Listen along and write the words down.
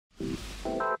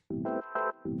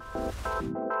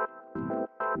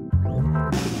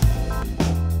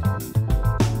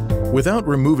Without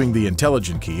removing the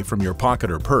intelligent key from your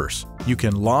pocket or purse, you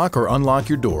can lock or unlock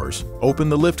your doors, open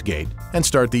the liftgate, and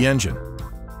start the engine.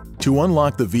 To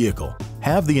unlock the vehicle,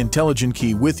 have the intelligent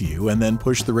key with you and then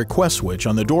push the request switch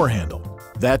on the door handle.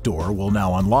 That door will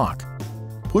now unlock.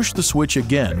 Push the switch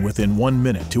again within 1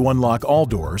 minute to unlock all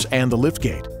doors and the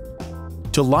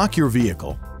liftgate. To lock your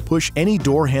vehicle, push any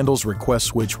door handle's request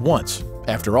switch once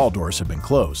after all doors have been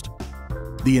closed.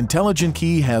 The intelligent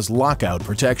key has lockout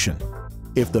protection.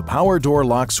 If the power door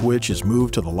lock switch is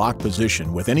moved to the lock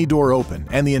position with any door open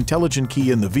and the intelligent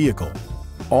key in the vehicle,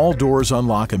 all doors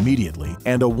unlock immediately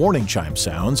and a warning chime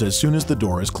sounds as soon as the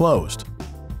door is closed.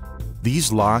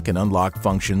 These lock and unlock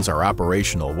functions are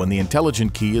operational when the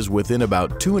intelligent key is within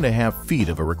about 2.5 feet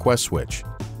of a request switch.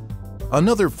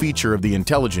 Another feature of the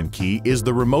intelligent key is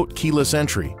the remote keyless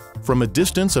entry. From a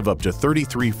distance of up to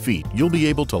 33 feet, you'll be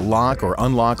able to lock or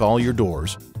unlock all your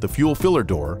doors, the fuel filler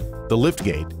door, the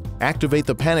liftgate, activate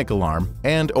the panic alarm,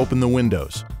 and open the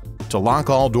windows. To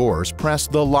lock all doors, press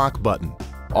the lock button.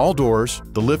 All doors,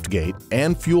 the liftgate,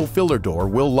 and fuel filler door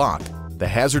will lock. The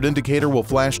hazard indicator will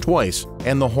flash twice,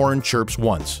 and the horn chirps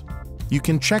once. You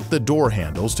can check the door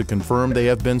handles to confirm they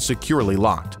have been securely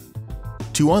locked.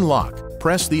 To unlock,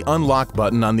 press the unlock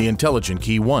button on the intelligent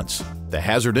key once. The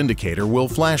hazard indicator will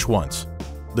flash once.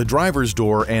 The driver's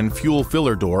door and fuel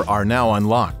filler door are now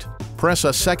unlocked. Press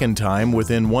a second time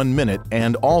within 1 minute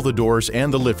and all the doors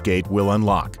and the liftgate will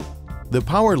unlock. The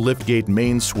power liftgate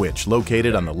main switch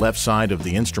located on the left side of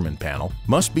the instrument panel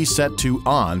must be set to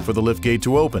on for the liftgate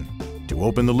to open. To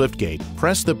open the liftgate,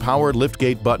 press the power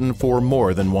liftgate button for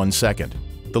more than 1 second.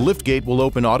 The liftgate will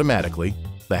open automatically,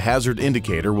 the hazard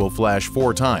indicator will flash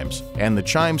 4 times, and the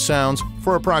chime sounds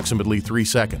for approximately 3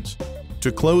 seconds.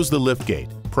 To close the liftgate,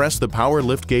 press the power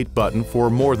liftgate button for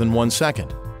more than 1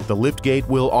 second. The liftgate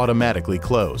will automatically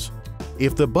close.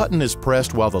 If the button is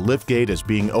pressed while the liftgate is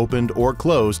being opened or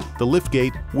closed, the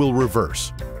liftgate will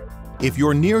reverse. If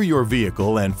you're near your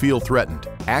vehicle and feel threatened,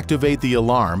 activate the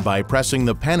alarm by pressing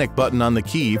the panic button on the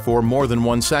key for more than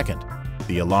 1 second.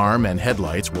 The alarm and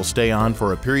headlights will stay on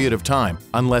for a period of time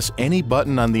unless any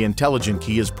button on the intelligent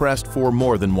key is pressed for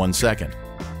more than 1 second.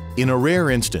 In a rare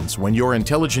instance when your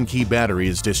intelligent key battery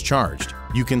is discharged,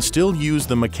 you can still use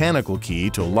the mechanical key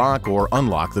to lock or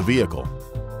unlock the vehicle.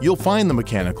 You'll find the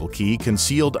mechanical key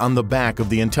concealed on the back of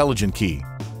the intelligent key.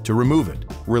 To remove it,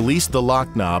 release the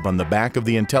lock knob on the back of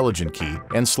the intelligent key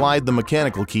and slide the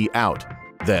mechanical key out.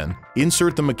 Then,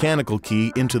 insert the mechanical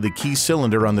key into the key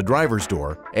cylinder on the driver's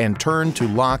door and turn to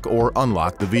lock or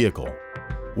unlock the vehicle.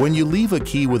 When you leave a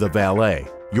key with a valet,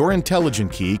 your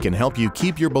intelligent key can help you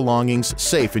keep your belongings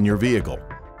safe in your vehicle.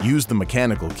 Use the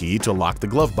mechanical key to lock the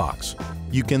glove box.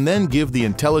 You can then give the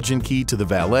intelligent key to the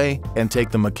valet and take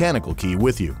the mechanical key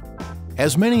with you.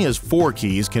 As many as 4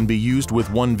 keys can be used with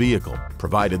one vehicle,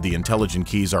 provided the intelligent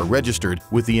keys are registered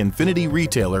with the Infiniti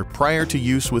retailer prior to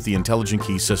use with the intelligent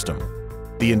key system.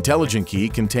 The intelligent key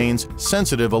contains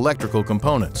sensitive electrical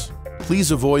components.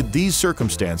 Please avoid these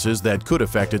circumstances that could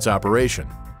affect its operation.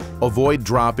 Avoid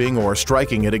dropping or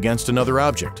striking it against another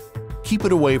object. Keep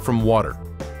it away from water.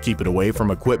 Keep it away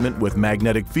from equipment with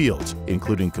magnetic fields,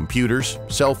 including computers,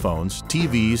 cell phones,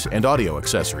 TVs, and audio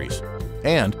accessories.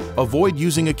 And avoid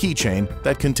using a keychain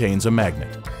that contains a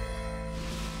magnet.